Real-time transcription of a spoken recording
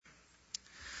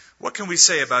What can we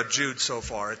say about Jude so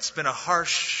far? It's been a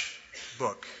harsh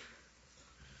book.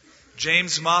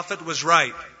 James Moffat was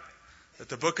right that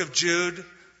the book of Jude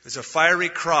is a fiery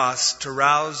cross to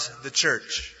rouse the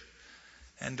church.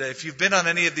 And if you've been on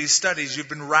any of these studies, you've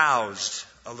been roused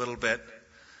a little bit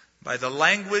by the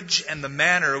language and the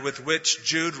manner with which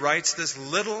Jude writes this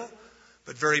little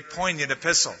but very poignant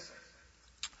epistle.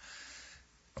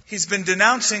 He's been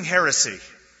denouncing heresy.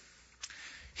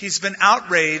 He's been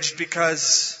outraged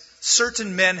because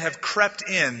certain men have crept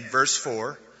in, verse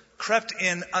 4, crept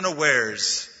in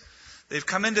unawares. They've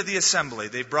come into the assembly.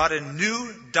 They've brought in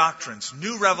new doctrines,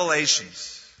 new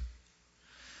revelations.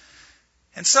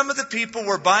 And some of the people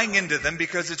were buying into them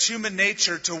because it's human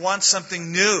nature to want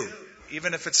something new,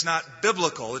 even if it's not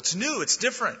biblical. It's new, it's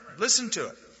different. Listen to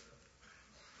it.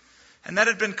 And that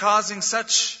had been causing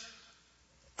such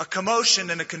a commotion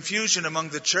and a confusion among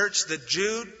the church that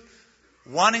Jude,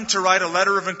 wanting to write a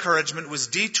letter of encouragement, was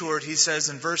detoured, he says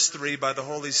in verse 3, by the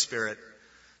Holy Spirit,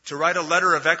 to write a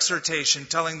letter of exhortation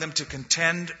telling them to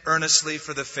contend earnestly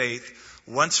for the faith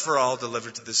once for all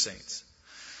delivered to the saints.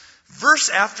 Verse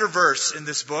after verse in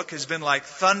this book has been like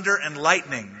thunder and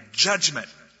lightning, judgment,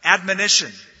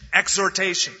 admonition,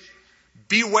 exhortation.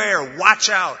 Beware, watch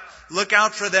out, look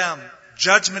out for them.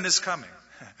 Judgment is coming.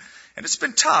 And it's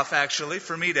been tough, actually,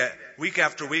 for me to, week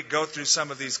after week, go through some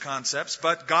of these concepts,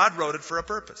 but God wrote it for a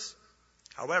purpose.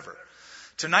 However,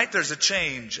 tonight there's a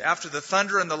change. After the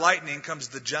thunder and the lightning comes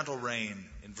the gentle rain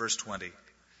in verse 20.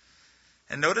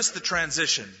 And notice the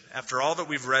transition after all that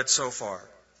we've read so far.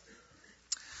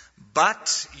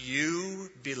 But you,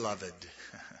 beloved.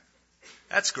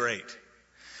 That's great.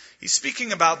 He's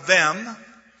speaking about them,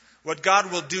 what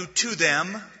God will do to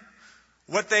them,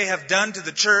 what they have done to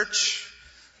the church.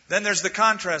 Then there's the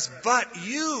contrast. But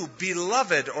you,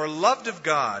 beloved or loved of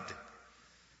God,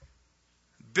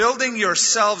 building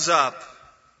yourselves up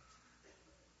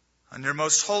on your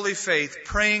most holy faith,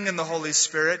 praying in the Holy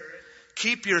Spirit,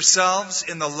 keep yourselves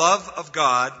in the love of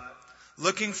God,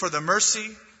 looking for the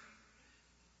mercy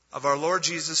of our Lord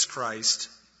Jesus Christ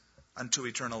unto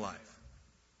eternal life.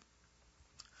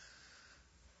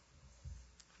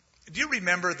 Do you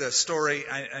remember the story?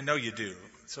 I know you do.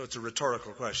 So it's a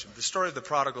rhetorical question. The story of the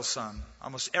prodigal son.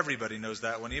 Almost everybody knows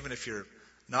that one, even if you're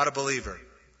not a believer.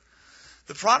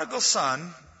 The prodigal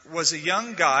son was a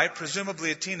young guy,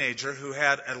 presumably a teenager, who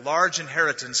had a large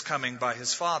inheritance coming by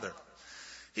his father.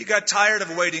 He got tired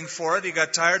of waiting for it. He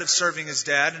got tired of serving his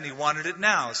dad, and he wanted it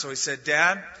now. So he said,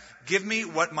 Dad, give me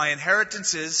what my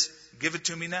inheritance is. Give it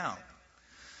to me now.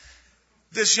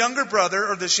 This younger brother,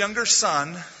 or this younger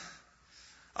son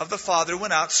of the father,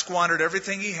 went out, squandered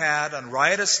everything he had on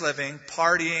riotous living,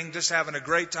 partying, just having a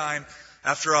great time.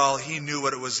 After all, he knew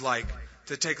what it was like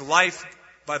to take life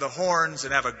by the horns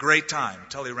and have a great time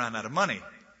until he ran out of money.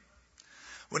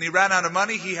 When he ran out of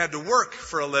money, he had to work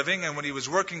for a living, and when he was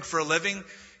working for a living,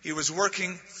 he was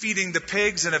working feeding the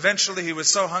pigs, and eventually he was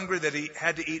so hungry that he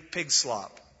had to eat pig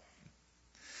slop.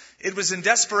 It was in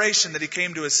desperation that he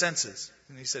came to his senses.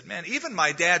 And he said, man, even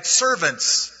my dad's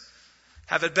servants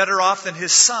have it better off than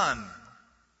his son.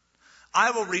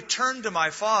 I will return to my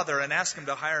father and ask him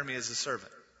to hire me as a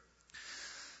servant.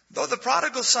 Though the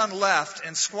prodigal son left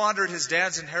and squandered his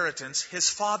dad's inheritance, his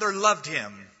father loved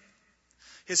him.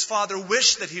 His father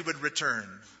wished that he would return.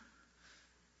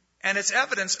 And it's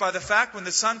evidenced by the fact when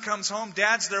the son comes home,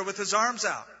 dad's there with his arms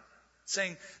out,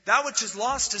 saying, that which is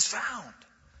lost is found.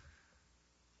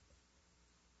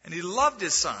 And he loved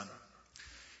his son.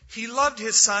 He loved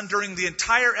his son during the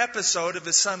entire episode of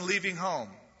his son leaving home.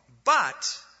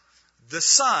 But the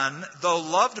son, though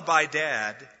loved by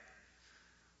dad,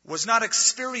 was not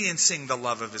experiencing the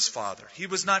love of his father. He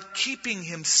was not keeping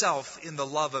himself in the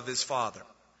love of his father.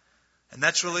 And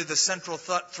that's really the central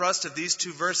thrust of these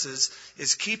two verses,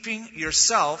 is keeping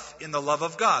yourself in the love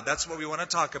of God. That's what we want to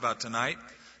talk about tonight.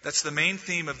 That's the main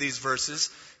theme of these verses.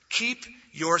 Keep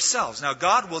yourselves. Now,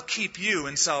 God will keep you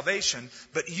in salvation,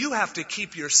 but you have to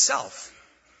keep yourself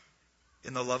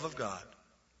in the love of God.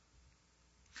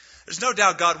 There's no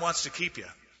doubt God wants to keep you.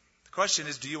 The question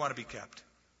is, do you want to be kept?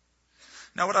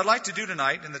 Now, what I'd like to do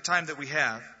tonight, in the time that we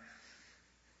have,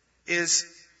 is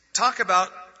talk about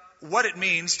what it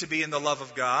means to be in the love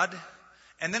of God,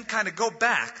 and then kind of go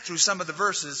back through some of the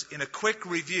verses in a quick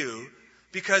review,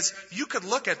 because you could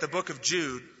look at the book of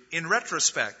Jude in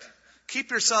retrospect.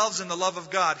 Keep yourselves in the love of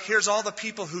God. Here's all the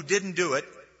people who didn't do it,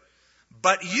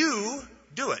 but you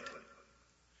do it.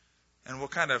 And we'll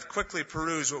kind of quickly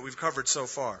peruse what we've covered so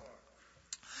far.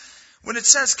 When it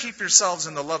says keep yourselves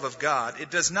in the love of God,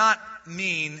 it does not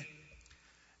mean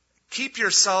keep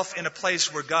yourself in a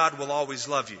place where God will always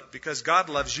love you, because God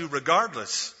loves you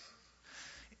regardless.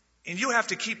 And you have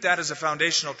to keep that as a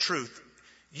foundational truth.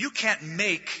 You can't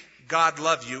make God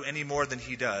love you any more than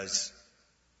He does.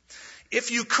 If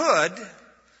you could,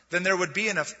 then there would be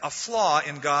a flaw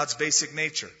in God's basic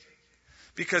nature.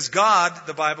 Because God,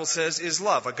 the Bible says, is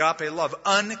love, agape love,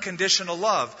 unconditional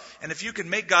love. And if you can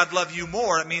make God love you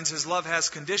more, it means His love has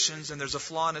conditions and there's a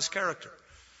flaw in His character.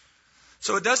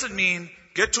 So it doesn't mean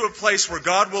get to a place where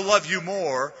God will love you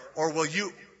more or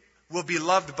will be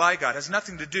loved by God. It has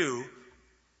nothing to do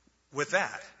with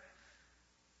that.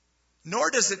 Nor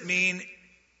does it mean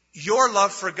your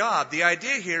love for God. The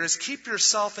idea here is keep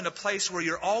yourself in a place where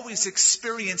you're always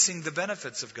experiencing the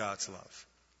benefits of God's love.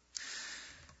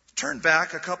 Turn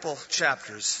back a couple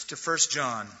chapters to 1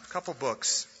 John, a couple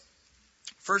books.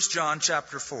 1 John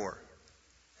chapter 4.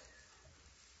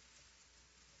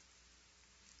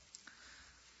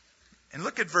 And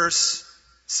look at verse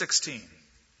 16.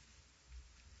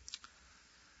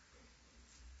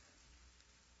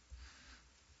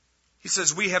 He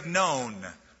says, we have known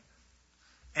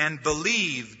and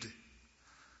believed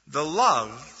the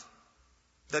love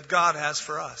that God has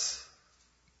for us.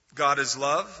 God is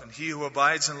love, and he who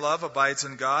abides in love abides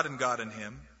in God and God in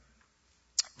him.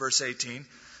 Verse 18,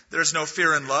 there is no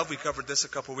fear in love. We covered this a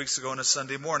couple weeks ago on a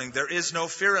Sunday morning. There is no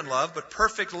fear in love, but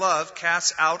perfect love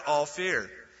casts out all fear.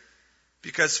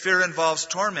 Because fear involves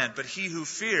torment, but he who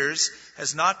fears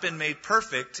has not been made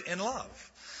perfect in love.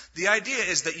 The idea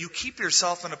is that you keep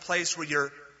yourself in a place where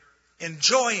you're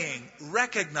enjoying,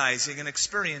 recognizing, and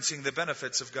experiencing the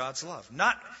benefits of God's love.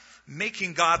 Not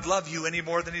making God love you any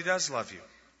more than he does love you.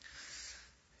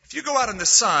 If you go out in the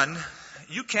sun,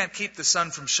 you can't keep the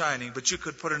sun from shining, but you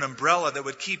could put an umbrella that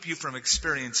would keep you from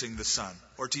experiencing the sun.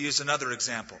 Or to use another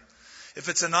example, if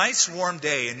it's a nice warm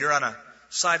day and you're on a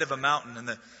side of a mountain and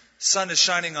the sun is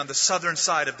shining on the southern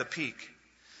side of the peak,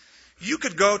 you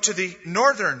could go to the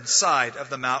northern side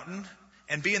of the mountain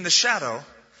and be in the shadow,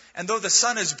 and though the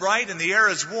sun is bright and the air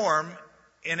is warm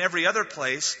in every other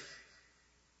place,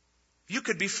 you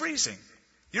could be freezing.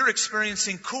 You're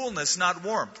experiencing coolness, not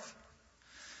warmth.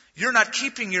 You're not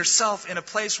keeping yourself in a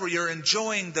place where you're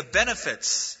enjoying the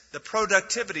benefits, the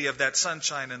productivity of that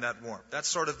sunshine and that warmth. That's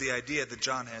sort of the idea that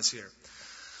John has here.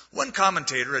 One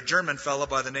commentator, a German fellow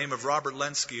by the name of Robert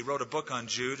Lenski, wrote a book on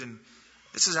Jude, and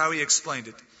this is how he explained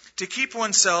it. To keep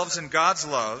oneself in God's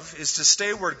love is to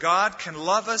stay where God can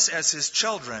love us as his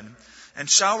children and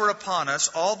shower upon us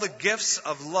all the gifts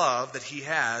of love that he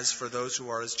has for those who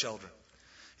are his children.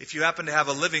 If you happen to have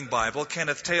a Living Bible,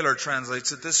 Kenneth Taylor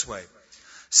translates it this way.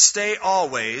 Stay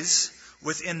always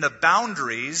within the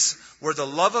boundaries where the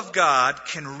love of God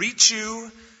can reach you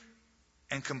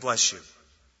and can bless you.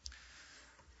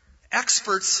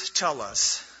 Experts tell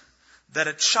us that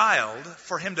a child,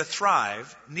 for him to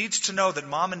thrive, needs to know that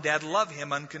mom and dad love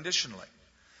him unconditionally.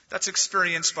 That's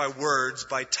experienced by words,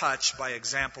 by touch, by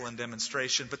example and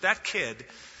demonstration. But that kid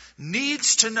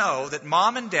needs to know that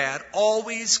mom and dad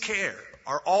always care,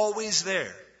 are always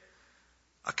there.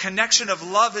 A connection of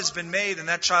love has been made and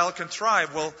that child can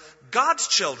thrive. Well, God's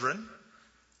children,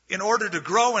 in order to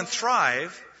grow and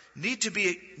thrive, need to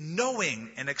be knowing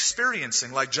and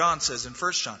experiencing, like John says in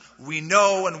 1 John. We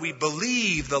know and we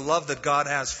believe the love that God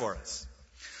has for us.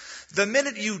 The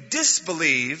minute you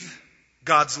disbelieve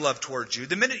God's love towards you,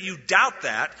 the minute you doubt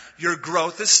that, your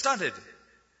growth is stunted.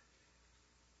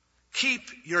 Keep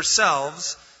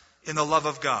yourselves in the love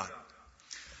of God.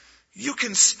 You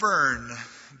can spurn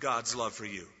God's love for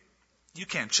you. You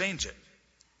can't change it.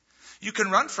 You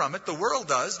can run from it. The world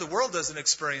does. The world doesn't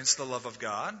experience the love of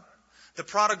God. The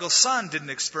prodigal son didn't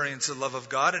experience the love of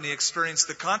God, and he experienced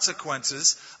the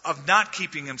consequences of not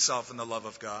keeping himself in the love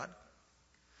of God.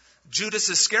 Judas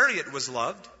Iscariot was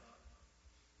loved,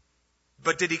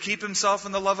 but did he keep himself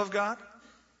in the love of God?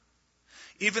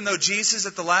 Even though Jesus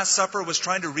at the Last Supper was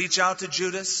trying to reach out to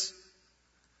Judas,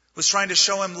 was trying to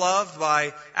show him love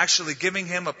by actually giving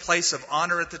him a place of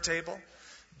honor at the table,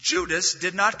 Judas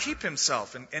did not keep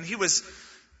himself, and he was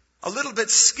a little bit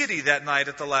skitty that night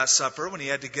at the Last Supper when he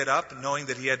had to get up knowing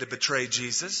that he had to betray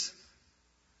Jesus.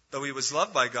 Though he was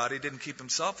loved by God, he didn't keep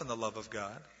himself in the love of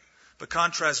God. But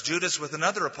contrast Judas with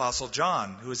another apostle,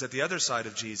 John, who was at the other side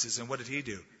of Jesus. And what did he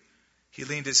do? He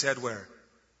leaned his head where?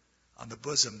 On the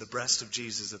bosom, the breast of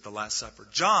Jesus at the Last Supper.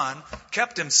 John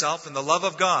kept himself in the love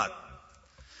of God.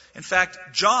 In fact,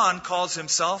 John calls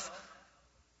himself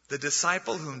the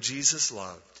disciple whom Jesus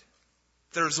loved.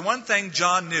 There's one thing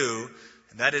John knew,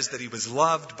 and that is that he was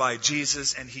loved by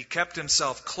Jesus, and he kept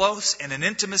himself close and in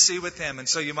intimacy with him. And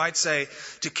so you might say,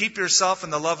 to keep yourself in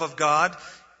the love of God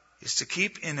is to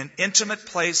keep in an intimate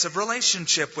place of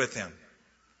relationship with him,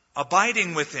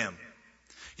 abiding with him.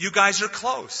 You guys are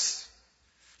close.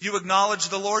 You acknowledge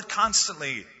the Lord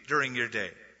constantly during your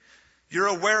day. You're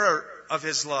aware of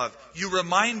His love. You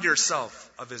remind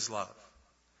yourself of His love.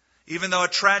 Even though a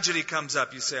tragedy comes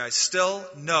up, you say, I still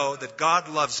know that God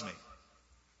loves me.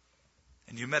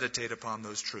 And you meditate upon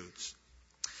those truths.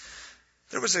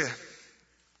 There was an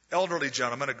elderly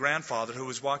gentleman, a grandfather, who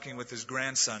was walking with his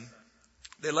grandson.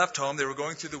 They left home. They were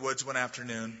going through the woods one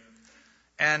afternoon.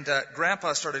 And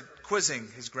Grandpa started quizzing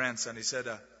his grandson. He said,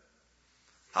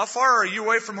 how far are you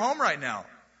away from home right now?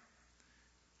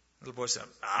 The little boy said,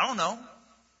 I don't know.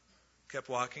 Kept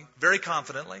walking very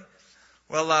confidently.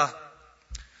 Well,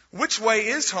 which way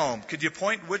is home? Could you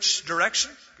point which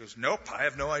direction? He goes, nope, I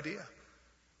have no idea.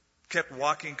 Kept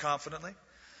walking confidently.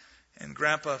 And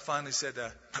Grandpa finally said,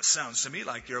 that sounds to me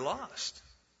like you're lost.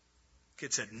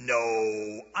 Kid said,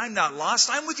 no, I'm not lost.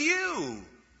 I'm with you.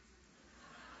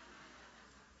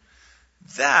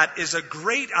 That is a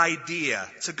great idea.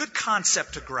 It's a good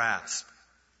concept to grasp.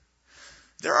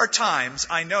 There are times,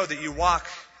 I know, that you walk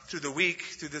through the week,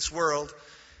 through this world,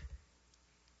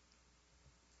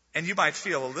 and you might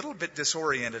feel a little bit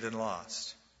disoriented and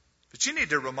lost. But you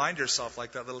need to remind yourself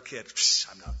like that little kid,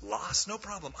 I'm not lost, no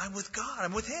problem. I'm with God.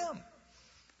 I'm with Him.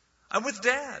 I'm with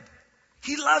Dad.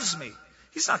 He loves me.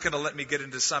 He's not going to let me get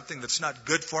into something that's not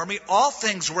good for me. All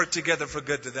things work together for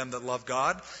good to them that love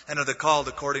God and are the called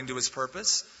according to His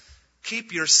purpose.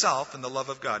 Keep yourself in the love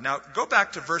of God. Now, go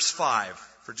back to verse 5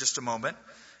 for just a moment,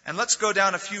 and let's go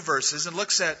down a few verses and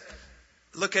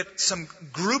look at some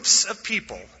groups of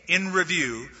people in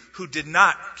review who did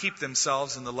not keep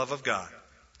themselves in the love of God.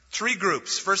 3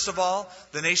 groups. First of all,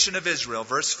 the nation of Israel,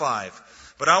 verse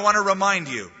 5. But I want to remind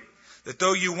you that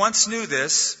though you once knew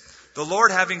this, the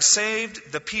Lord, having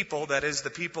saved the people, that is, the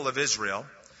people of Israel,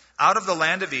 out of the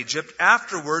land of Egypt,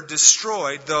 afterward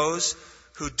destroyed those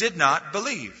who did not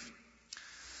believe.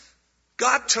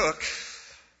 God took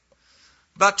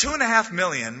about 2.5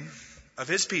 million of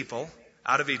His people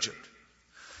out of Egypt.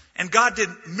 And God did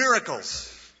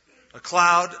miracles. A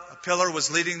cloud, a pillar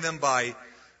was leading them by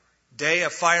day, a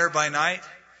fire by night.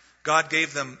 God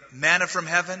gave them manna from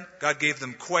heaven. God gave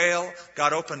them quail.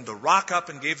 God opened the rock up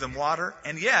and gave them water.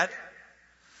 And yet,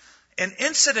 an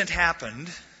incident happened,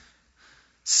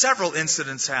 several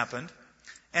incidents happened,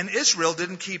 and Israel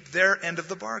didn't keep their end of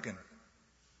the bargain.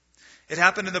 It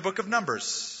happened in the book of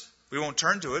Numbers. We won't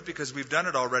turn to it because we've done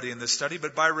it already in this study,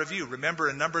 but by review, remember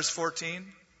in Numbers 14,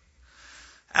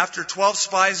 after 12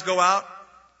 spies go out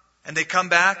and they come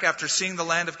back after seeing the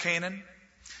land of Canaan,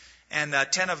 and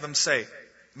 10 of them say,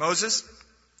 Moses,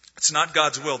 it's not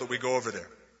God's will that we go over there.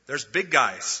 There's big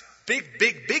guys,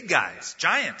 big guys,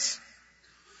 giants.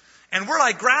 And we're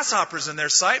like grasshoppers in their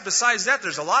sight. Besides that,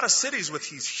 there's a lot of cities with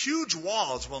these huge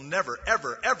walls we'll never,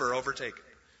 ever overtake.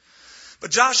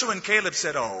 But Joshua and Caleb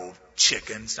said, oh,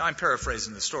 chickens. Now I'm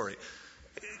paraphrasing the story.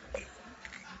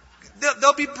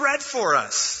 There'll be bread for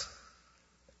us.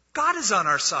 God is on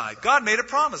our side. God made a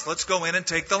promise. Let's go in and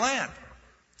take the land.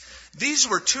 These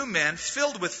were 2 men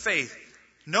filled with faith,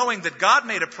 knowing that God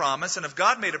made a promise, and if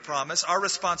God made a promise, our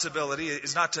responsibility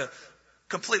is not to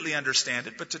completely understand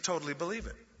it, but to totally believe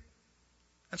it.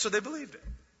 And so they believed it.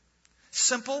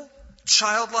 Simple,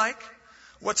 childlike,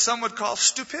 what some would call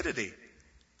stupidity.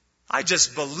 I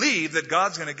just believe that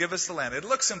God's going to give us the land. It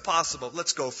looks impossible.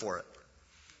 Let's go for it.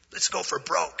 Let's go for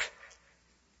broke.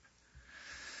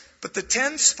 But the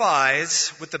 10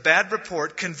 spies with the bad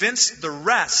report convinced the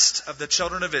rest of the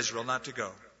children of Israel not to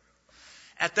go.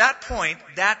 At that point,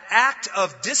 that act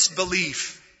of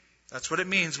disbelief, that's what it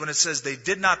means when it says they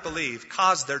did not believe,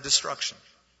 caused their destruction.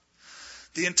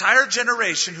 The entire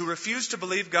generation who refused to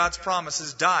believe God's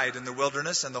promises died in the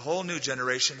wilderness, and the whole new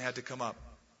generation had to come up.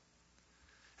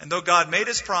 And though God made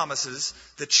His promises,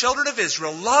 the children of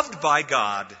Israel, loved by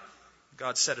God,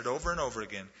 God said it over and over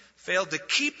again, failed to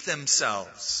keep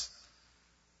themselves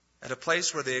at a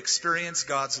place where they experienced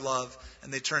God's love,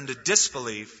 and they turned to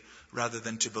disbelief rather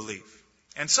than to believe.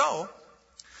 And so,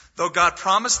 though God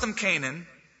promised them Canaan,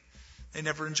 they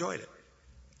never enjoyed it.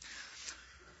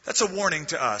 That's a warning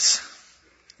to us.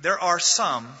 There are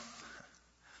some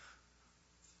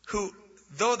who,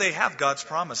 though they have God's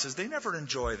promises, they never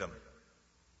enjoy them.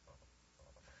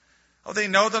 Oh, they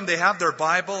know them, they have their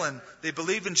Bible, and they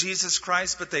believe in Jesus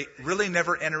Christ, but they really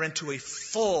never enter into a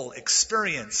full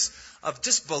experience of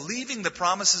just believing the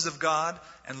promises of God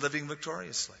and living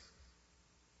victoriously.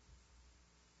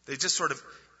 They just sort of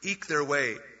eke their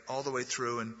way all the way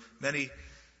through, and many,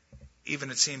 even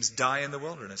it seems, die in the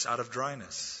wilderness out of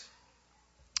dryness.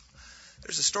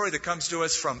 There's a story that comes to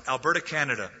us from Alberta,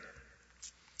 Canada.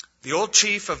 The old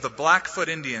chief of the Blackfoot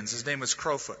Indians, his name was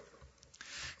Crowfoot,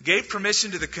 gave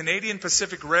permission to the Canadian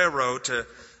Pacific Railroad to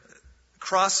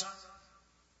cross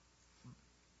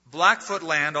Blackfoot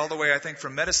land all the way, I think,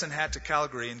 from Medicine Hat to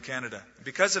Calgary in Canada.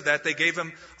 Because of that, they gave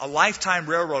him a lifetime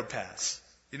railroad pass.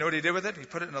 You know what he did with it? He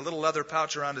put it in a little leather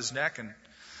pouch around his neck and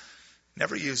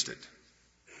never used it.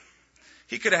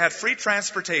 He could have had free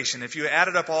transportation. If you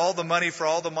added up all the money for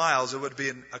all the miles, it would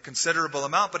be a considerable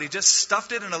amount, but he just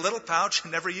stuffed it in a little pouch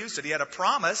and never used it. He had a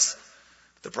promise.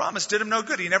 The promise did him no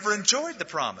good. He never enjoyed the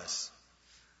promise.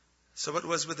 So it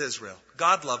was with Israel.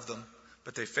 God loved them,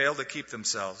 but they failed to keep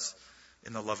themselves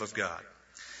in the love of God.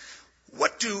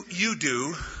 What do you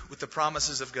do with the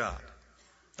promises of God?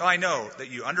 Now, I know that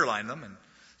you underline them, and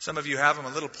some of you have them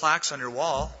on little plaques on your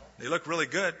wall. They look really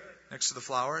good next to the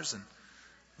flowers, and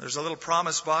there's a little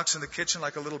promise box in the kitchen,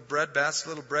 like a little bread basket, a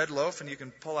little bread loaf, and you can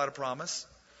pull out a promise.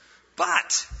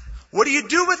 But what do you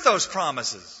do with those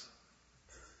promises?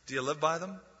 Do you live by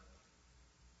them?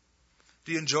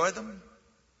 Do you enjoy them?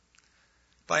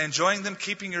 By enjoying them,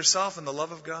 keeping yourself in the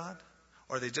love of God?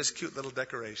 Or are they just cute little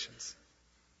decorations?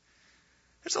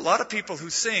 There's a lot of people who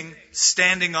sing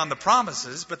standing on the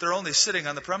promises, but they're only sitting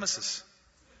on the premises.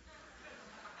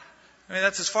 I mean,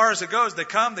 that's as far as it goes. They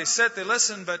come, they sit, they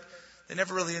listen, but they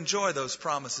never really enjoy those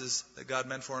promises that God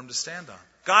meant for them to stand on.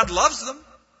 God loves them.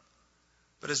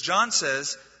 But as John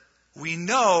says, we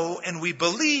know and we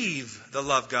believe the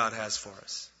love God has for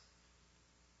us.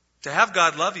 To have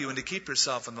God love you and to keep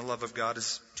yourself in the love of God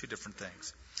is two different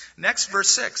things. Next, verse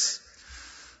 6.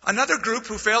 Another group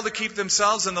who failed to keep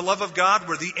themselves in the love of God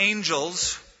were the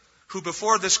angels who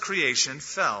before this creation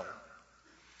fell.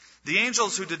 The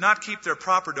angels who did not keep their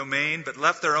proper domain but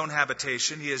left their own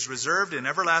habitation, he has reserved in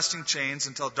everlasting chains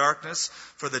until darkness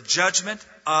for the judgment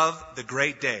of the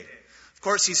great day. Of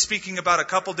course, he's speaking about a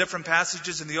couple different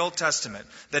passages in the Old Testament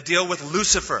that deal with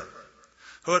Lucifer,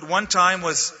 who at one time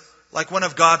was like one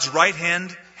of God's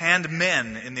right-hand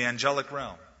men in the angelic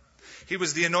realm. He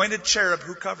was the anointed cherub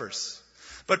who covers.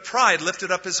 But pride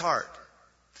lifted up his heart.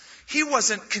 He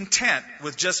wasn't content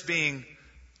with just being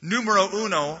numero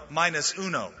uno minus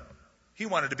uno. He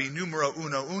wanted to be numero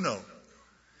uno.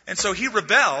 And so he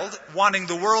rebelled, wanting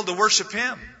the world to worship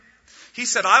him. He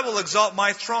said, I will exalt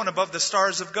my throne above the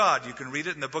stars of God. You can read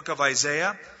it in the book of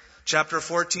Isaiah, chapter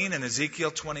 14, and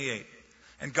Ezekiel 28.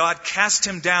 And God cast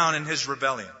him down in his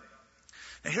rebellion.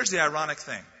 Now here's the ironic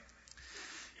thing.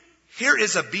 Here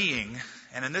is a being,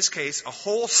 and in this case, a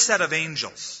whole set of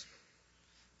angels.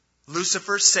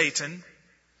 Lucifer, Satan,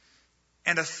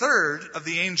 and a third of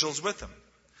the angels with him,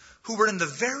 who were in the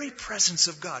very presence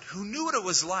of God, who knew what it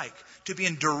was like to be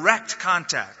in direct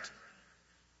contact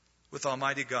with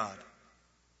Almighty God,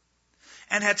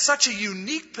 and had such a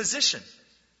unique position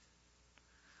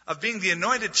of being the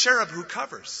anointed cherub who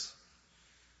covers,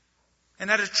 and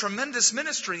had a tremendous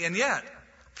ministry, and yet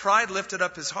pride lifted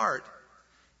up his heart.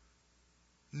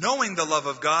 Knowing the love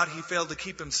of God, he failed to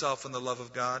keep himself in the love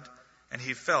of God, and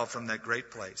he fell from that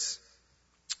great place.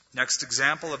 Next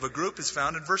example of a group is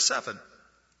found in verse 7.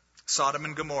 Sodom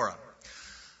and Gomorrah.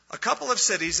 A couple of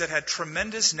cities that had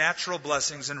tremendous natural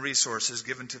blessings and resources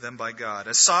given to them by God.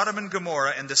 As Sodom and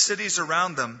Gomorrah and the cities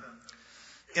around them,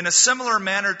 in a similar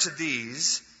manner to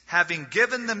these, having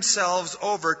given themselves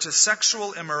over to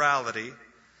sexual immorality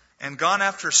and gone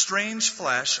after strange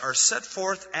flesh, are set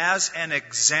forth as an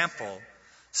example,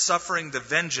 suffering the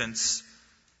vengeance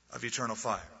of eternal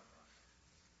fire.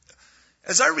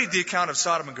 As I read the account of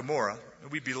Sodom and Gomorrah,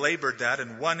 we belabored that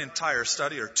in one entire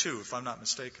study, or two, if I'm not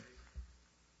mistaken.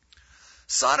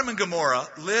 Sodom and Gomorrah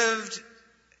lived,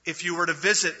 if you were to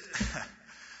visit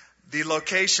the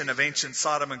location of ancient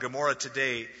Sodom and Gomorrah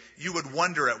today, you would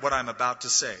wonder at what I'm about to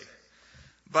say.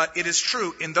 But it is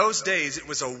true, in those days it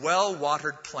was a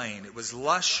well-watered plain. It was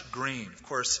lush green. Of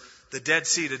course, the Dead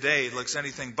Sea today looks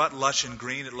anything but lush and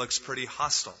green. It looks pretty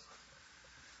hostile.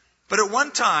 But at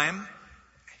one time,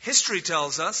 history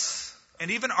tells us,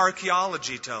 and even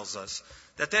archaeology tells us,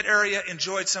 that area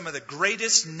enjoyed some of the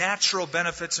greatest natural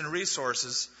benefits and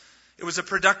resources. It was a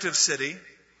productive city.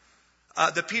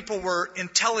 The people were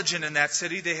intelligent in that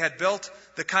city. They had built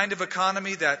the kind of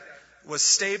economy that was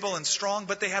stable and strong,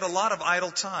 but they had a lot of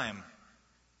idle time.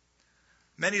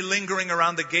 Many lingering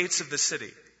around the gates of the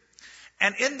city.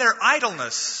 And in their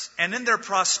idleness and in their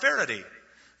prosperity,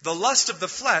 the lust of the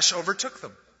flesh overtook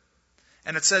them.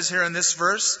 And it says here in this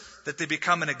verse that they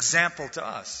become an example to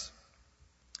us.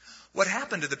 What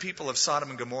happened to the people of Sodom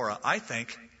and Gomorrah, I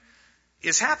think,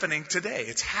 is happening today.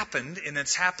 It's happened and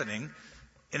it's happening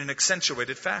in an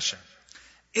accentuated fashion.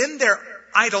 In their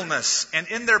idleness and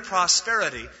in their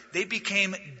prosperity, they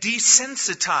became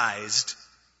desensitized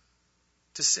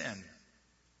to sin.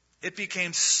 It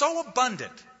became so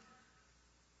abundant.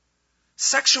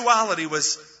 Sexuality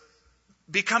was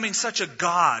becoming such a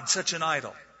god, such an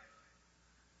idol.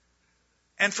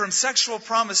 And from sexual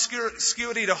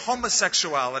promiscuity to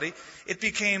homosexuality, it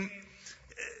became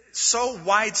so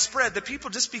widespread that people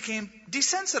just became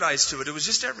desensitized to it. It was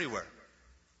just everywhere.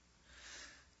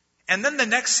 And then the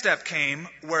next step came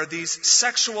where these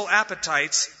sexual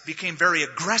appetites became very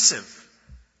aggressive.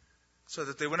 So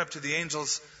that they went up to the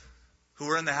angels who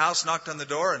were in the house, knocked on the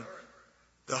door, and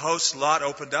the host, Lot,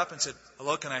 opened up and said,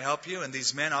 "Hello, can I help you?" And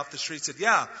these men off the street said,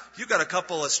 "Yeah, you got a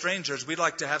couple of strangers. We'd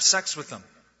like to have sex with them."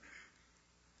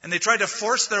 And they tried to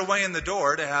force their way in the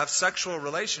door to have sexual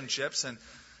relationships, and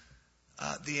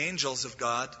the angels of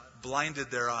God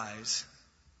blinded their eyes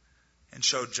and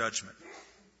showed judgment.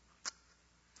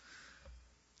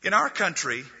 In our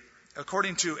country,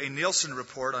 according to a Nielsen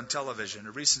report on television,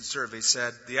 a recent survey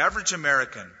said the average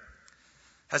American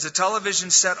has a television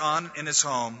set on in his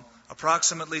home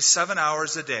approximately 7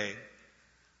 hours a day,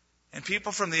 and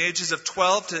people from the ages of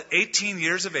 12 to 18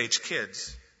 years of age,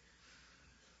 kids,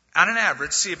 on an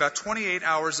average, see about 28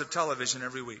 hours of television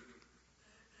every week.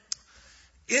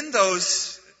 In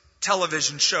those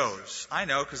television shows, I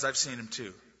know because I've seen them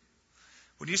too,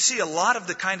 when you see a lot of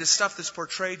the kind of stuff that's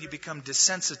portrayed, you become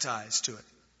desensitized to it.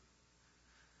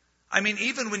 I mean,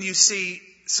 even when you see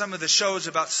some of the shows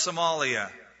about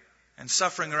Somalia and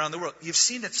suffering around the world, you've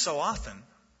seen it so often.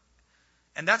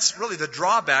 And that's really the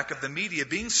drawback of the media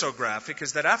being so graphic,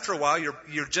 is that after a while,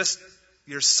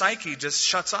 your psyche just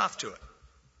shuts off to it.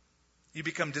 You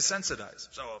become desensitized.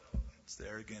 So, it's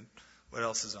there again. What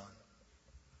else is on?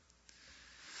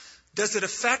 Does it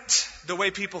affect the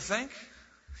way people think?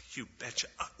 You betcha.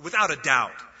 Without a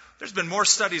doubt. There's been more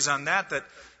studies on that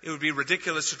it would be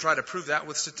ridiculous to try to prove that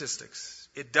with statistics.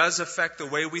 It does affect the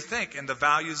way we think and the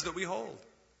values that we hold.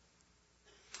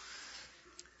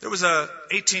 There was a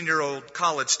 18-year-old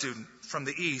college student from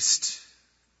the East,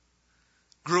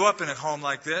 grew up in a home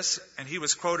like this, and he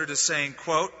was quoted as saying,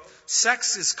 quote,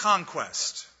 "Sex is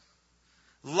conquest.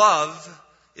 Love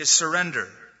is surrender.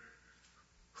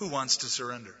 Who wants to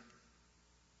surrender?"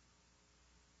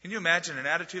 Can you imagine an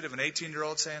attitude of an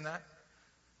 18-year-old saying that?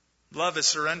 Love is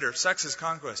surrender. Sex is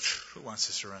conquest. Who wants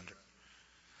to surrender?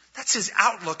 That's his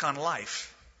outlook on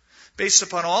life. Based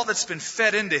upon all that's been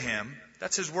fed into him,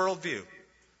 that's his worldview.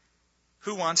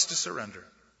 Who wants to surrender?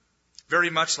 Very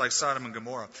much like Sodom and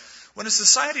Gomorrah. When a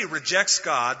society rejects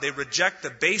God, they reject the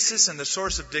basis and the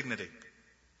source of dignity.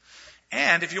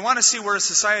 And if you want to see where a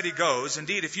society goes,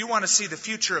 indeed, if you want to see the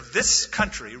future of this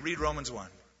country, read Romans 1.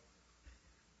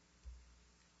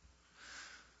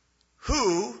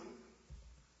 Who,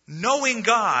 knowing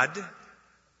God,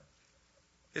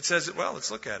 it says, well,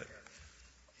 let's look at it.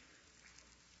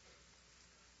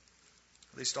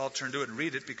 At least I'll turn to it and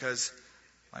read it, because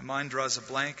my mind draws a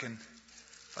blank, and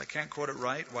if I can't quote it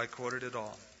right, why quote it at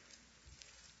all?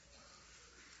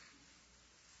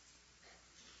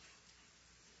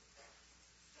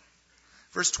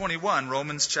 Verse 21,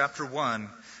 Romans chapter 1.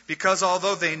 Because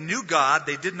although they knew God,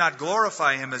 they did not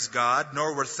glorify Him as God,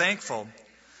 nor were thankful,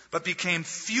 but became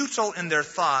futile in their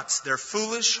thoughts. Their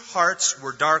foolish hearts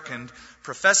were darkened.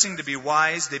 Professing to be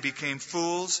wise, they became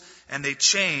fools, and they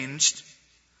changed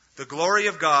the glory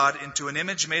of God into an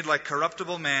image made like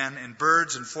corruptible man, and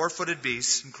birds, and four-footed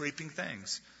beasts, and creeping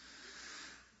things.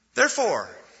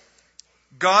 Therefore,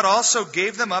 God also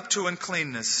gave them up to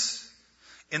uncleanness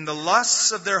in the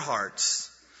lusts of their hearts,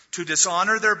 to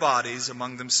dishonor their bodies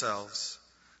among themselves,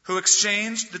 who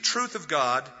exchanged the truth of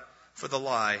God for the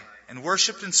lie, and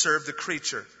worshipped and served the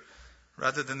creature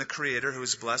rather than the Creator, who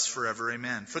is blessed forever.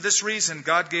 Amen. For this reason,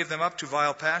 God gave them up to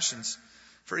vile passions,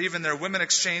 for even their women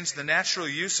exchanged the natural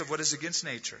use of what is against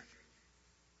nature.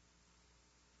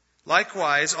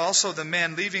 Likewise, also the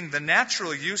men, leaving the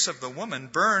natural use of the woman,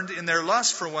 burned in their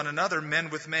lust for one another, men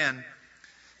with men,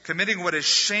 committing what is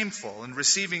shameful, and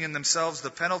receiving in themselves the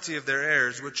penalty of their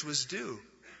errors, which was due.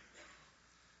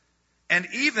 And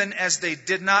even as they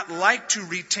did not like to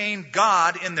retain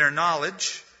God in their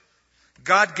knowledge,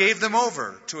 God gave them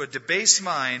over to a debased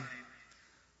mind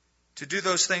to do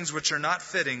those things which are not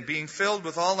fitting, being filled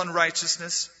with all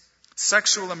unrighteousness,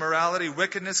 sexual immorality,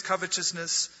 wickedness,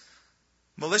 covetousness,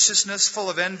 maliciousness, full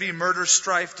of envy, murder,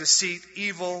 strife, deceit,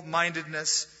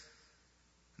 evil-mindedness.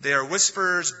 They are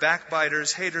whisperers,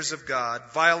 backbiters, haters of God,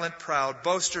 violent, proud,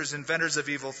 boasters, inventors of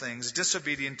evil things,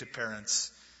 disobedient to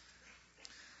parents,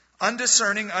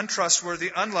 undiscerning,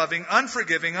 untrustworthy, unloving,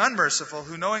 unforgiving, unmerciful,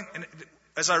 who knowing, and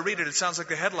as I read it, it sounds like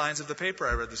the headlines of the paper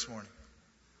I read this morning,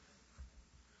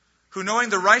 who knowing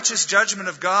the righteous judgment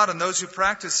of God on those who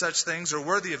practice such things are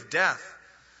worthy of death,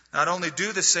 not only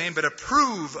do the same, but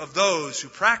approve of those who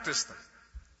practice them.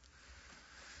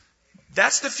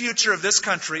 That's the future of this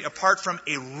country apart from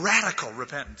a radical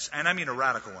repentance, and I mean a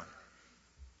radical one.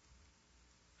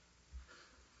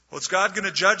 Well, is God going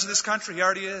to judge this country? He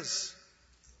already is.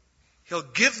 He'll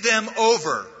give them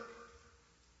over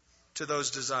to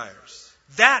those desires.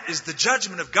 That is the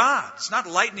judgment of God. It's not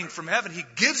lightning from heaven. He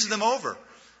gives them over,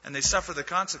 and they suffer the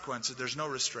consequences. There's no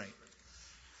restraint.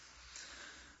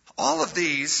 All of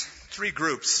these three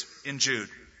groups in Jude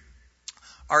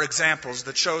are examples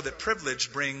that show that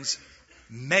privilege brings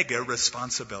mega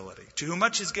responsibility. To whom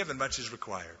much is given, much is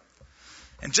required.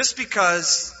 And just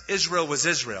because Israel was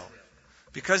Israel,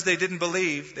 because they didn't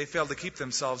believe, they failed to keep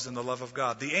themselves in the love of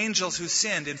God. The angels who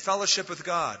sinned in fellowship with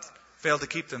God failed to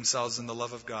keep themselves in the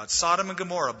love of God. Sodom and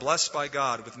Gomorrah, blessed by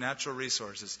God with natural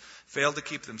resources, failed to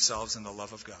keep themselves in the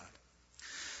love of God.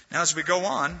 Now as we go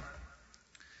on,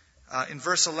 in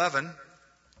verse 11,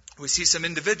 we see some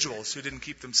individuals who didn't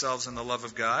keep themselves in the love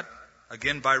of God.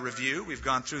 Again, by review, we've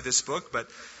gone through this book, but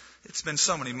it's been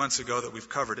so many months ago that we've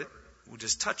covered it. We'll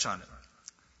just touch on it.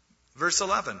 Verse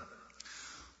 11.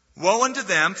 Woe unto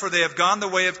them, for they have gone the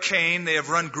way of Cain. They have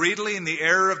run greedily in the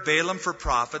error of Balaam for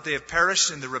profit. They have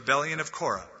perished in the rebellion of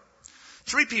Korah.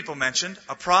 Three people mentioned: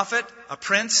 a prophet, a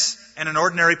prince, and an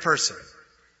ordinary person.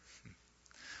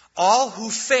 All who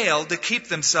failed to keep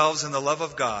themselves in the love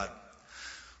of God,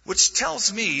 which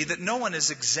tells me that no one is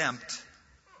exempt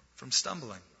from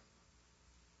stumbling.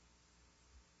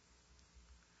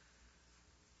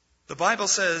 The Bible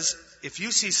says, if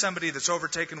you see somebody that's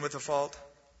overtaken with a fault,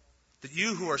 that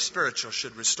you who are spiritual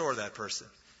should restore that person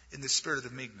in the spirit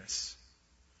of meekness.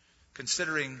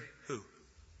 Considering who?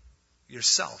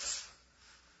 Yourself.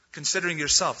 Considering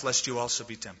yourself, lest you also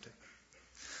be tempted.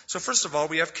 So first of all,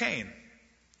 we have Cain.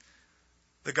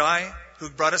 The guy who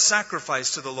brought a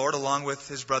sacrifice to the Lord along with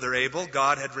his brother Abel.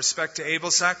 God had respect to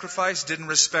Abel's sacrifice, didn't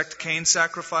respect Cain's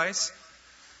sacrifice.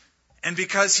 And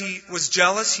because he was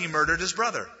jealous, he murdered his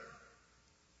brother.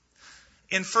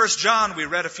 In 1 John, we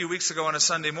read a few weeks ago on a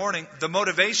Sunday morning, the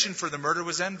motivation for the murder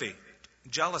was envy,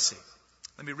 jealousy.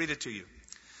 Let me read it to you.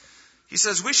 He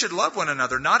says, we should love one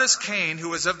another, not as Cain, who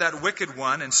was of that wicked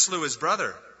one and slew his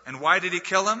brother. And why did he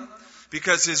kill him?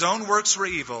 Because his own works were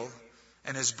evil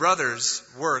and his brother's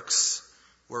works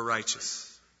were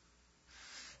righteous.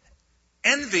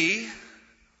 Envy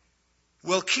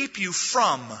will keep you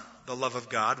from the love of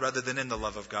God rather than in the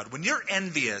love of God. When you're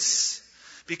envious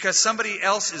because somebody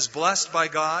else is blessed by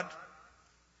God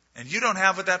and you don't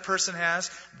have what that person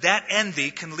has, that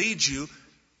envy can lead you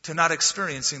to not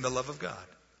experiencing the love of God.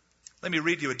 Let me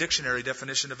read you a dictionary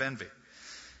definition of envy.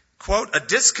 Quote, a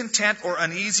discontent or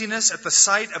uneasiness at the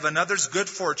sight of another's good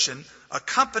fortune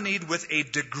accompanied with a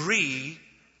degree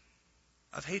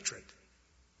of hatred.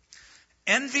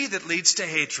 Envy that leads to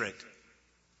hatred,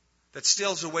 that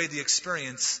steals away the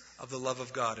experience of the love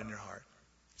of God in your heart.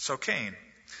 So Cain.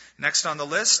 Next on the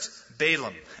list,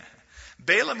 Balaam.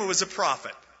 Balaam, who was a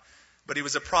prophet, but he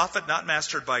was a prophet not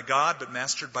mastered by God, but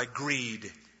mastered by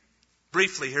greed.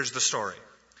 Briefly, here's the story.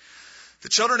 The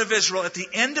children of Israel, at the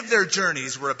end of their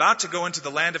journeys, were about to go into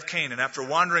the land of Canaan after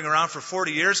wandering around for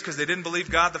 40 years because they didn't believe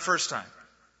God the first time.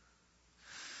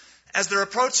 As they're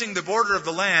approaching the border of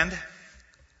the land,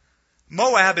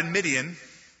 Moab and Midian,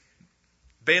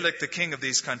 Balak, the king of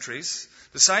these countries,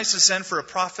 decides to send for a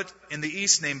prophet in the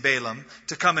east named Balaam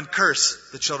to come and curse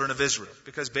the children of Israel.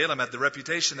 Because Balaam had the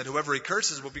reputation that whoever he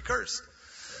curses will be cursed.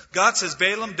 God says,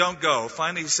 Balaam, don't go.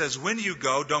 Finally, he says, when you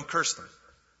go, don't curse them.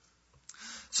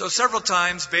 So several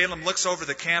times, Balaam looks over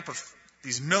the camp of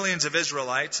these millions of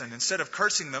Israelites, and instead of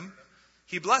cursing them,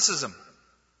 he blesses them.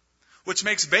 Which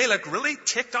makes Balak really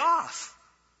ticked off.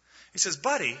 He says,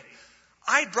 buddy,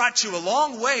 I brought you a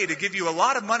long way to give you a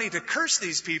lot of money to curse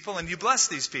these people, and you bless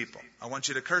these people. I want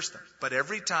you to curse them. But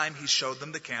every time he showed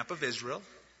them the camp of Israel,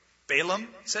 Balaam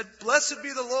said, blessed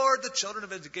be the Lord. The children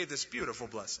of Israel gave this beautiful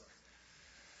blessing.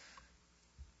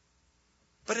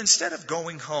 But instead of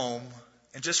going home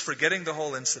and just forgetting the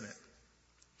whole incident,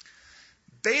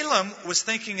 Balaam was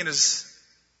thinking in his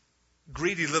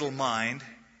greedy little mind,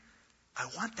 I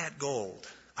want that gold.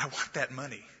 I want that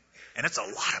money. And it's a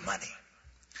lot of money.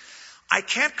 I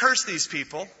can't curse these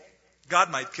people. God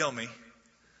might kill me.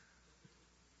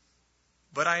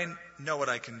 But I know what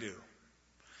I can do.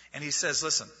 And he says,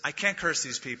 listen, I can't curse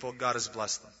these people. God has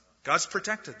blessed them. God's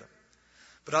protected them.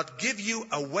 But I'll give you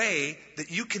a way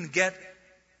that you can get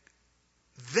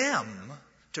them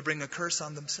to bring a curse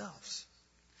on themselves.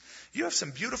 You have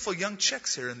some beautiful young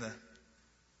chicks here in the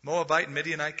Moabite and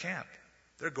Midianite camp.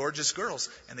 They're gorgeous girls,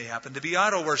 and they happen to be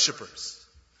idol worshipers.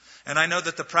 And I know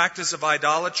that the practice of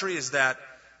idolatry is that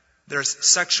there's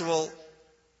sexual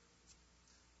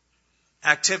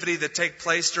activity that take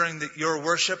place during your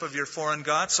worship of your foreign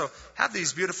god. So have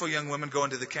these beautiful young women go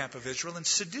into the camp of Israel and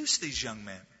seduce these young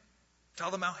men.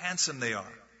 Tell them how handsome they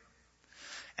are.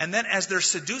 And then as they're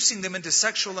seducing them into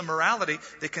sexual immorality,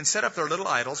 they can set up their little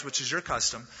idols, which is your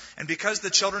custom. And because the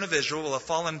children of Israel will have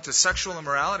fallen into sexual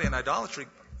immorality and idolatry,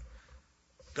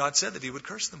 God said that He would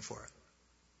curse them for it.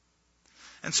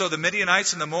 And so the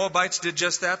Midianites and the Moabites did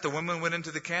just that. The women went into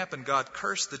the camp and God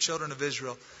cursed the children of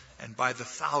Israel. And by the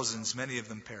thousands, many of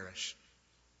them perished.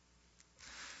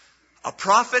 A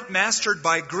prophet mastered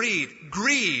by greed.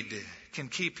 Greed can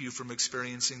keep you from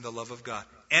experiencing the love of God.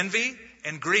 Envy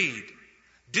and greed.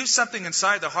 Do something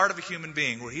inside the heart of a human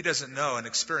being where he doesn't know and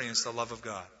experience the love of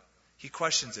God. He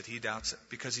questions it. He doubts it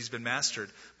because he's been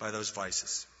mastered by those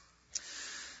vices.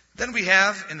 Then we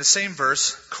have, in the same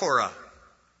verse, Korah.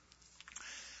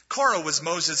 Korah was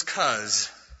Moses'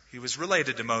 cuz. He was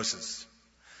related to Moses.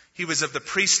 He was of the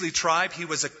priestly tribe. He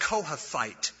was a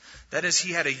Kohathite. That is,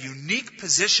 he had a unique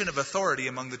position of authority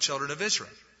among the children of Israel.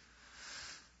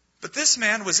 But this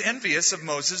man was envious of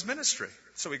Moses' ministry.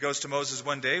 So he goes to Moses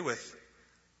one day with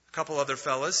a couple other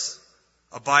fellas,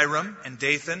 Abiram and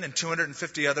Dathan and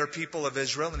 250 other people of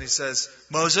Israel. And he says,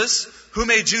 Moses, who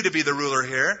made you to be the ruler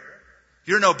here?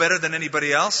 You're no better than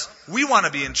anybody else. We want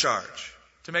to be in charge.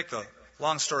 To make the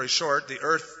long story short, the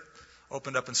earth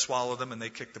opened up and swallowed them and they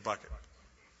kicked the bucket.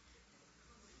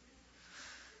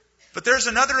 But there's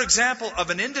another example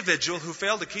of an individual who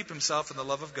failed to keep himself in the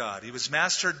love of God. He was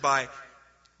mastered by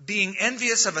being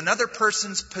envious of another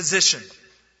person's position.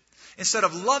 Instead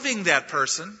of loving that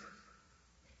person,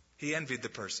 he envied the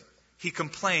person. He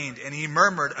complained and he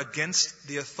murmured against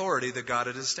the authority that God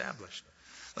had established.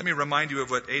 Let me remind you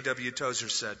of what A.W. Tozer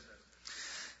said.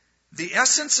 The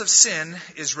essence of sin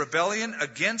is rebellion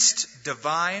against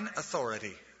divine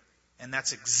authority. And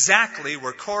that's exactly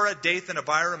where Korah, Dathan,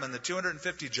 Abiram, and the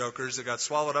 250 jokers that got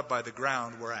swallowed up by the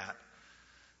ground were at.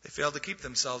 They failed to keep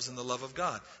themselves in the love of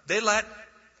God. They let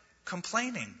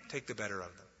complaining take the better of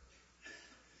them.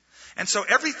 And so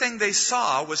everything they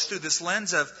saw was through this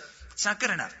lens of, it's not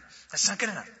good enough. That's not good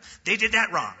enough. They did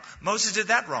that wrong. Moses did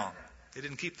that wrong. They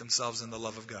didn't keep themselves in the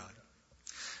love of God.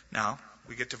 Now,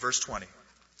 we get to verse 20.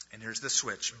 And here's the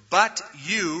switch. But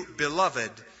you,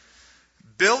 beloved,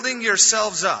 building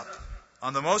yourselves up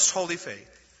on the most holy faith,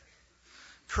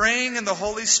 praying in the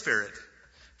Holy Spirit,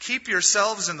 keep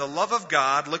yourselves in the love of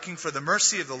God, looking for the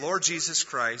mercy of the Lord Jesus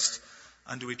Christ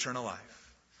unto eternal life.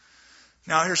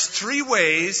 Now, here's 3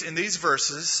 ways in these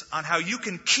verses on how you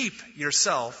can keep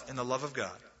yourself in the love of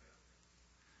God.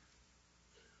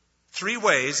 3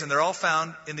 ways, and they're all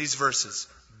found in these verses.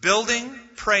 Building,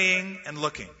 praying, and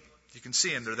looking. You can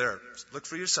see them, they're there. Look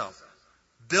for yourself.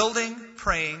 Building,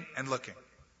 praying, and looking.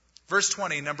 Verse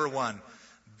 20, number 1.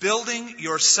 Building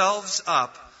yourselves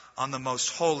up on the most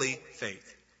holy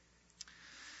faith.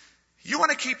 You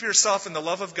want to keep yourself in the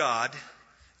love of God,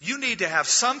 you need to have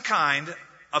some kind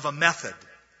of a method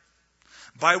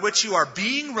by which you are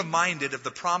being reminded of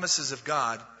the promises of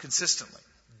God consistently,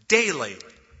 daily.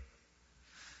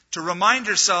 To remind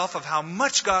yourself of how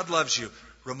much God loves you,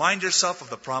 remind yourself of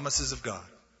the promises of God.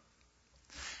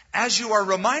 As you are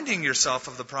reminding yourself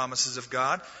of the promises of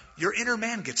God, your inner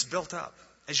man gets built up.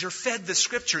 As you're fed the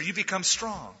Scripture, you become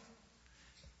strong.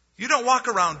 You don't walk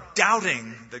around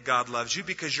doubting that God loves you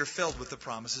because you're filled with the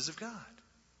promises of God.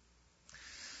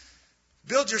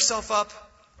 Build yourself up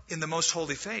in the most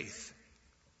holy faith.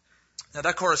 Now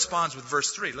that corresponds with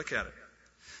verse 3. Look at it.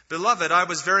 Beloved, I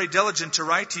was very diligent to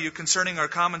write to you concerning our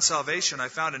common salvation. I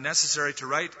found it necessary to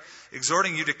write,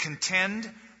 exhorting you to contend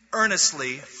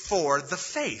earnestly for the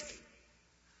faith.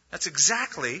 That's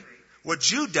exactly what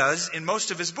Jude does in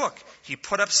most of his book. He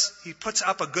puts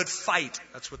up a good fight.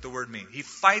 That's what the word means. He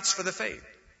fights for the faith.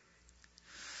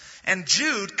 And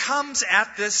Jude comes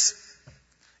at this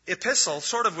epistle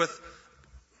sort of with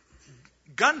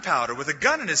gunpowder, with a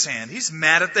gun in his hand. He's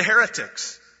mad at the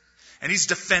heretics. And he's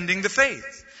defending the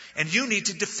faith. And you need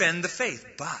to defend the faith.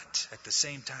 But at the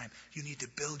same time, you need to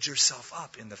build yourself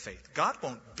up in the faith. God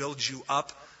won't build you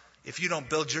up if you don't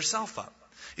build yourself up.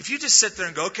 If you just sit there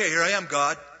and go, okay, here I am,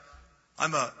 God.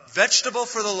 I'm a vegetable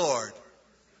for the Lord.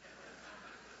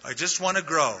 I just want to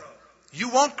grow. You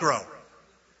won't grow.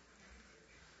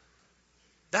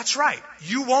 That's right.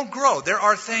 You won't grow. There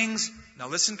are things, now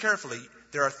listen carefully,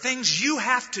 there are things you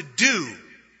have to do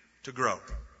to grow.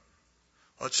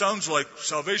 Well, it sounds like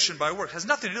salvation by works. It has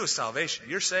nothing to do with salvation.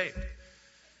 You're saved.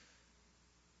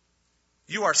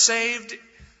 You are saved.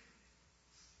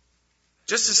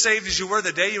 Just as saved as you were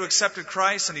the day you accepted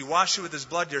Christ and He washed you with His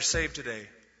blood, you're saved today.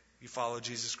 You follow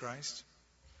Jesus Christ.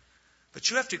 But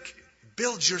you have to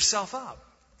build yourself up.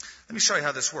 Let me show you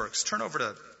how this works. Turn over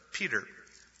to Peter.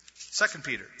 2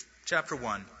 Peter, chapter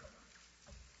 1.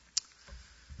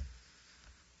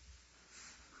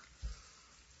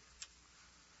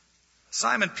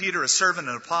 Simon Peter, a servant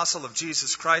and apostle of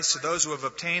Jesus Christ, to those who have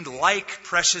obtained like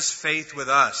precious faith with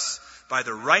us by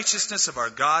the righteousness of our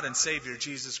God and Savior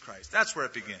Jesus Christ. That's where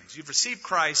it begins. You've received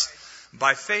Christ.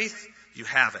 By faith, you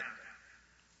have it.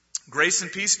 Grace and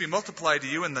peace be multiplied to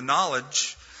you in the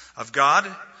knowledge of God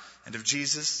and of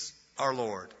Jesus our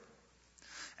Lord.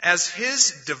 As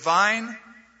His divine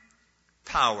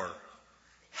power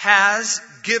has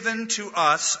given to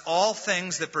us all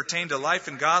things that pertain to life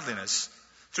and godliness,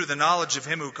 through the knowledge of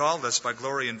Him who called us by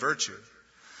glory and virtue,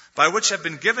 by which have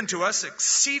been given to us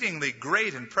exceedingly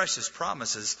great and precious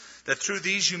promises, that through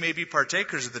these you may be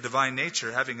partakers of the divine nature,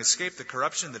 having escaped the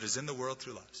corruption that is in the world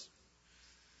through lust.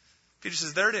 Peter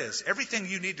says, there it is. Everything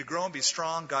you need to grow and be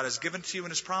strong, God has given to you in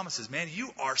His promises. Man, you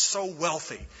are so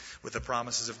wealthy with the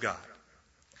promises of God.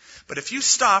 But if you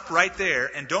stop right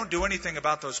there and don't do anything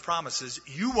about those promises,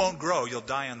 you won't grow. You'll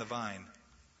die on the vine.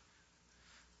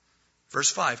 Verse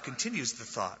 5 continues the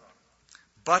thought.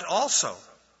 But also,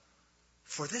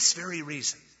 for this very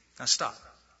reason. Now stop.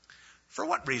 For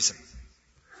what reason?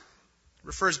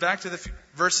 Refers back to the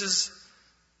verses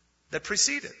that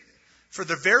precede it. For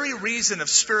the very reason of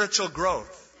spiritual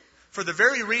growth. For the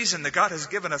very reason that God has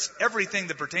given us everything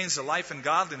that pertains to life and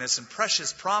godliness and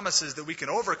precious promises that we can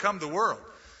overcome the world.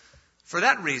 For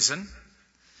that reason,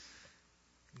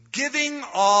 giving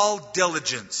all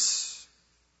diligence.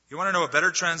 You want to know a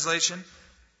better translation?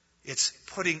 It's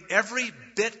putting every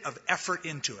bit of effort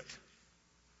into it.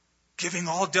 Giving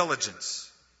all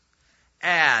diligence.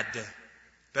 Add.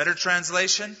 Better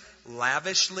translation?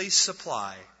 Lavishly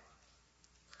supply.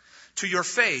 To your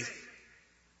faith.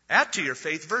 Add to your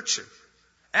faith virtue.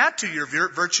 Add to your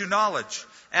virtue knowledge.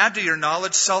 Add to your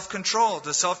knowledge self-control.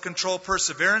 To self-control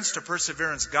perseverance. To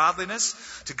perseverance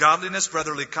godliness. To godliness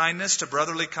brotherly kindness. To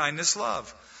brotherly kindness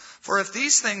love. For if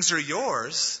these things are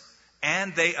yours,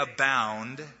 and they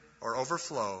abound or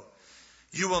overflow,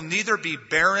 you will neither be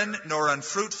barren nor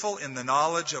unfruitful in the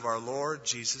knowledge of our Lord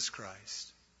Jesus Christ.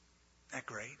 Isn't that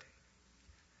great?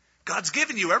 God's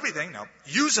given you everything. Now,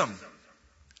 use them.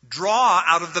 Draw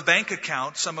out of the bank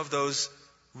account some of those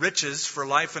riches for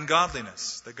life and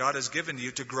godliness that God has given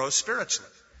you to grow spiritually.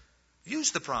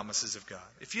 Use the promises of God.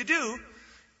 If you do,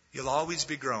 you'll always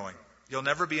be growing. You'll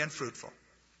never be unfruitful.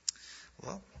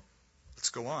 Well, let's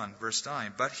go on. Verse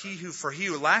 9. But he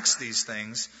who lacks these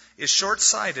things is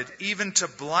short-sighted even to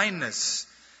blindness,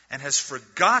 and has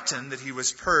forgotten that he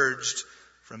was purged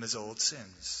from his old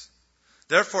sins.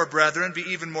 Therefore, brethren,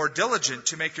 be even more diligent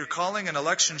to make your calling and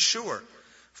election sure.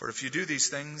 For if you do these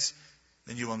things,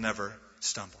 then you will never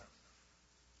stumble.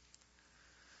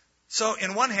 So,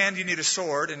 in one hand you need a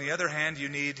sword, in the other hand you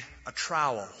need a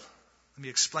trowel. Let me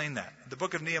explain that. The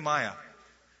book of Nehemiah.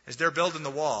 As they're building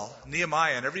the wall,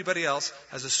 Nehemiah and everybody else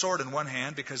has a sword in one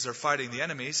hand because they're fighting the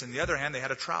enemies. In the other hand, they had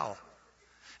a trowel.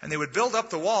 And they would build up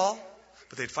the wall,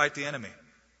 but they'd fight the enemy.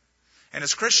 And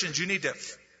as Christians, you need to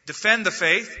defend the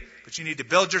faith, but you need to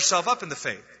build yourself up in the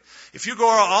faith. If you go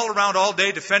all around all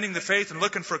day defending the faith and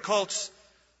looking for cults,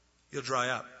 you'll dry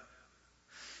up.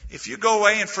 If you go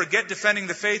away and forget defending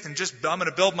the faith and just, I'm going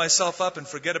to build myself up and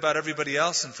forget about everybody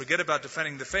else and forget about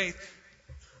defending the faith,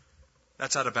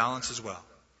 that's out of balance as well.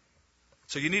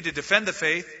 So you need to defend the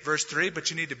faith, verse 3, but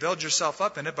you need to build yourself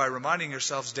up in it by reminding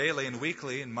yourselves daily and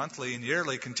weekly and monthly and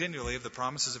yearly, continually, of the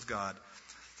promises of God.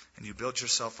 And you build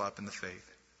yourself up in the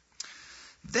faith.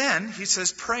 Then, he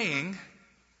says, praying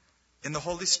in the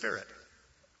Holy Spirit.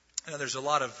 Now, there's a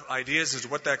lot of ideas as to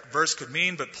what that verse could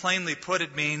mean, but plainly put,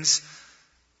 it means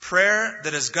prayer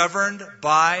that is governed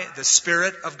by the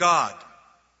Spirit of God.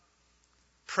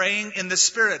 Praying in the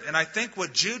Spirit. And I think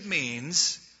what Jude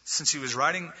means, since he was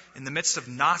writing in the midst of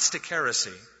Gnostic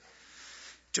heresy,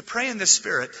 to pray in the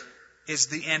Spirit is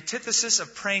the antithesis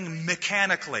of praying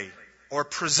mechanically or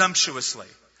presumptuously.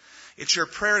 It's your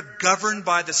prayer governed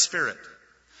by the Spirit.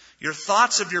 Your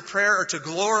thoughts of your prayer are to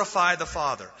glorify the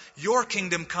Father. Your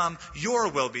kingdom come, your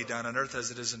will be done on earth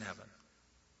as it is in heaven.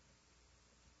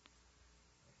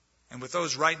 And with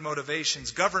those right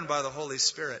motivations, governed by the Holy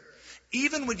Spirit,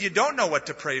 even when you don't know what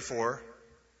to pray for,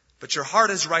 but your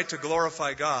heart is right to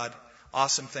glorify God,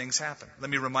 awesome things happen. Let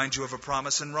me remind you of a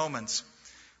promise in Romans.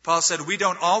 Paul said, we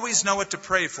don't always know what to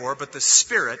pray for, but the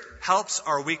Spirit helps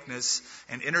our weakness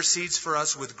and intercedes for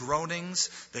us with groanings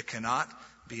that cannot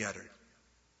be uttered.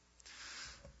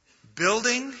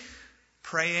 Building,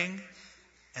 praying,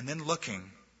 and then looking.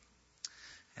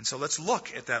 And so let's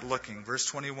look at that looking. Verse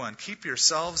 21, keep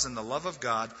yourselves in the love of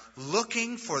God,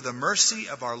 looking for the mercy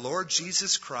of our Lord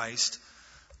Jesus Christ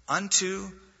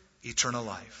unto eternal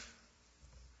life.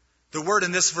 The word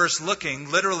in this verse, looking,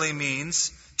 literally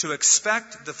means to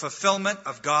expect the fulfillment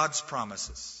of God's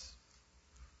promises.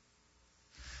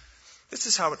 This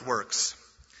is how it works.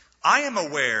 I am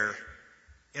aware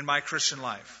in my Christian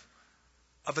life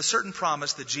of a certain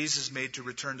promise that Jesus made to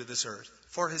return to this earth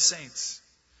for His saints.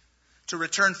 To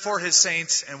return for His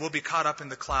saints, and we'll be caught up in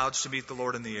the clouds to meet the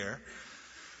Lord in the air.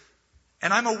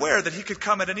 And I'm aware that He could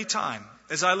come at any time.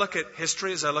 As I look at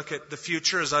history, as I look at the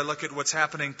future, as I look at what's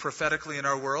happening prophetically in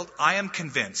our world, I am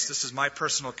convinced, this is my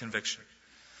personal conviction,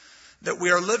 that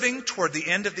we are living toward the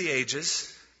end of the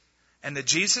ages, and that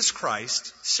Jesus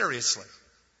Christ, seriously,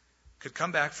 could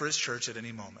come back for His church at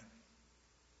any moment.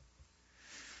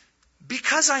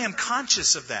 Because I am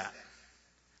conscious of that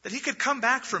He could come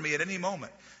back for me at any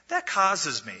moment, that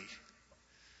causes me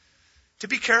to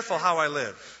be careful how I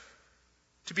live,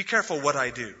 to be careful what I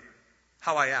do,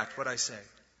 how I act, what I say.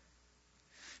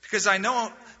 Because I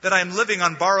know that I'm living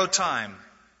on borrowed time.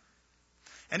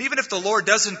 And even if the Lord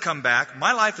doesn't come back,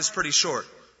 my life is pretty short.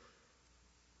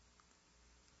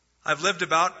 I've lived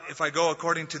about, if I go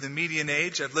according to the median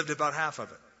age, I've lived about half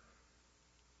of it.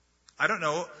 I don't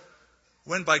know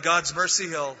when by God's mercy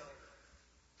He'll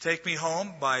take me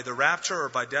home by the rapture or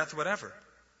by death, whatever.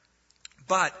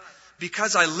 But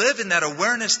because I live in that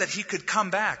awareness that He could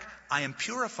come back, I am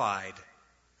purified.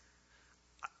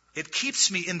 It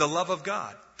keeps me in the love of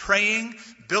God, praying,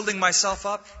 building myself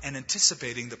up, and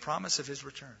anticipating the promise of His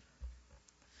return.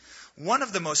 One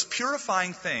of the most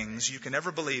purifying things you can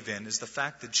ever believe in is the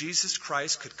fact that Jesus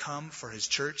Christ could come for His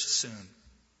church soon.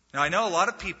 Now, I know a lot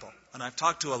of people, and I've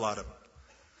talked to a lot of them,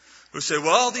 who say,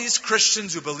 well, these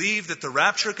Christians who believe that the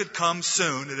rapture could come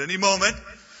soon, at any moment,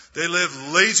 they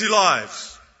live lazy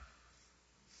lives.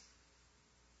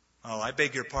 Oh, I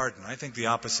beg your pardon. I think the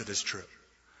opposite is true.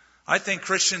 I think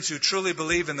Christians who truly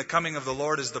believe in the coming of the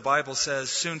Lord, as the Bible says,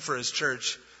 soon for His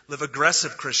church, live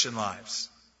aggressive Christian lives.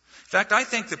 In fact, I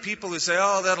think the people who say,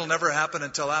 oh, that'll never happen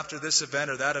until after this event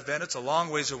or that event, it's a long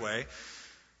ways away,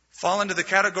 fall into the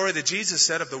category that Jesus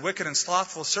said of the wicked and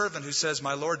slothful servant who says,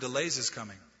 my Lord delays His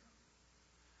coming.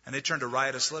 And they turn to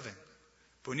riotous living.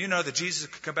 But when you know that Jesus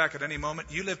could come back at any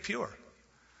moment, you live pure.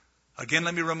 Again,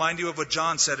 let me remind you of what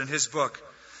John said in his book.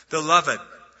 Beloved,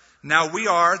 now we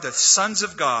are the sons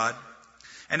of God,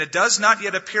 and it does not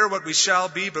yet appear what we shall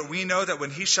be, but we know that when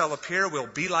He shall appear, we'll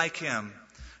be like Him,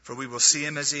 for we will see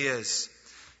Him as He is.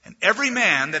 And every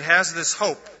man that has this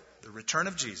hope, the return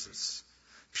of Jesus,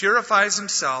 purifies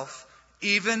himself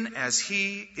even as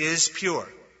He is pure.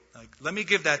 Let me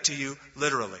give that to you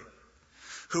literally.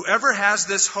 Whoever has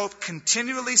this hope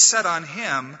continually set on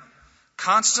Him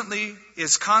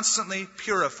is constantly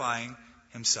purifying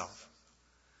himself.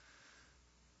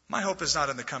 My hope is not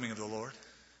in the coming of the Lord.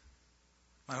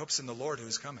 My hope's in the Lord who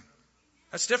is coming.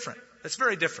 That's different. That's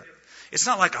very different. It's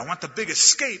not like I want the big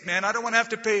escape, man. I don't want to have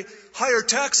to pay higher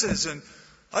taxes, and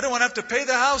I don't want to have to pay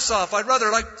the house off. I'd rather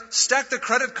stack the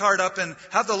credit card up and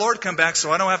have the Lord come back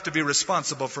so I don't have to be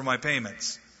responsible for my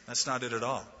payments. That's not it at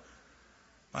all.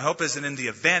 My hope isn't in the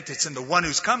event. It's in the one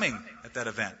who's coming at that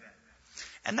event.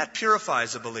 And that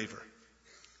purifies a believer.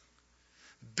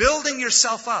 Building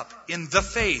yourself up in the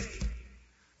faith.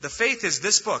 The faith is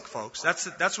this book, folks.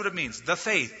 That's what it means. The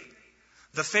faith.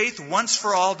 The faith once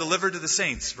for all delivered to the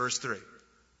saints, verse 3.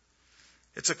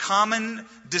 It's a common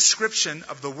description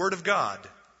of the Word of God.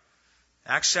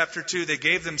 Acts chapter 2, they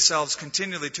gave themselves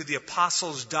continually to the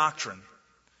apostles' doctrine.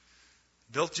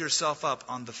 Built yourself up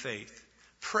on the faith.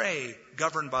 Pray,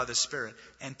 governed by the Spirit.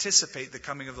 Anticipate the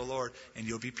coming of the Lord, and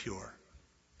you'll be pure.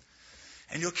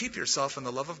 And you'll keep yourself in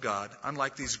the love of God,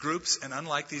 unlike these groups and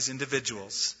unlike these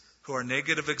individuals who are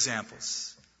negative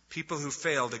examples. People who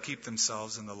fail to keep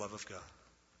themselves in the love of God.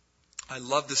 I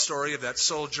love the story of that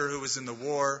soldier who was in the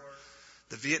war,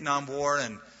 the Vietnam War,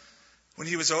 and when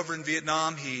he was over in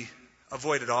Vietnam, he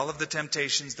avoided all of the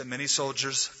temptations that many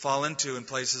soldiers fall into in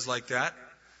places like that.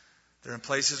 They're in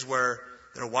places where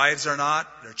their wives are not,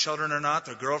 their children are not,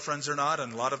 their girlfriends are not,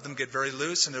 and a lot of them get very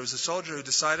loose. And there was a soldier who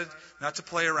decided not to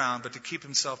play around, but to keep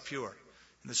himself pure.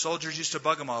 And the soldiers used to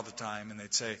bug him all the time, and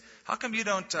they'd say, how come you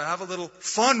don't have a little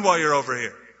fun while you're over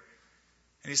here?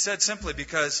 And he said simply,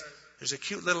 because there's a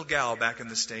cute little gal back in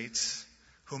the States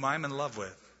whom I'm in love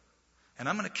with. And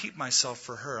I'm going to keep myself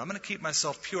for her. I'm going to keep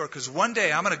myself pure, because one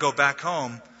day I'm going to go back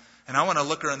home, and I want to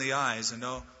look her in the eyes and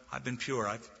know I've been pure.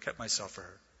 I've kept myself for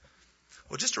her.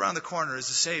 Well, just around the corner is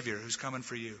the Savior who's coming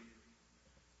for you.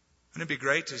 Wouldn't it be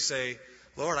great to say,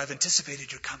 Lord, I've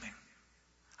anticipated your coming.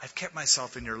 I've kept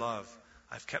myself in your love.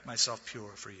 I've kept myself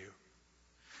pure for you.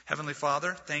 Heavenly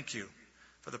Father, thank you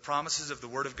for the promises of the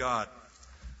Word of God.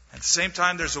 At the same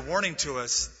time, there's a warning to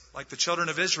us, like the children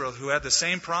of Israel who had the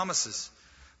same promises,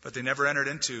 but they never entered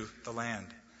into the land.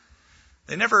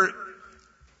 They never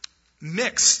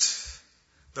mixed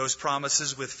those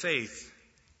promises with faith,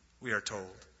 we are told.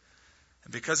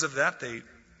 And because of that,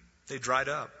 they dried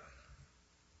up.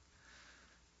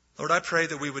 Lord, I pray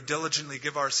that we would diligently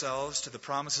give ourselves to the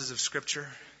promises of Scripture.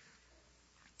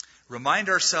 Remind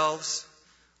ourselves,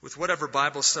 with whatever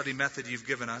Bible study method you've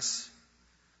given us,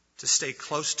 to stay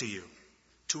close to you,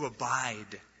 to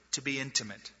abide, to be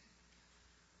intimate,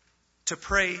 to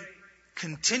pray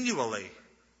continually.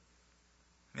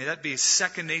 May that be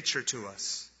second nature to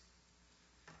us.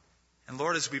 And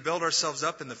Lord, as we build ourselves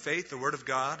up in the faith, the Word of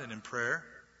God, and in prayer,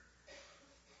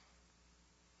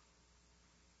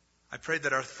 I pray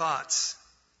that our thoughts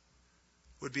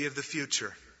would be of the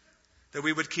future, that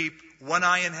we would keep one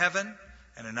eye in heaven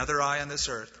and another eye on this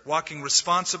earth, walking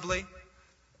responsibly,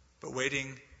 but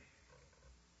waiting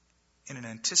in an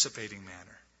anticipating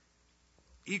manner,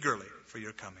 eagerly for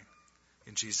your coming.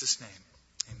 In Jesus' name,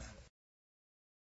 amen.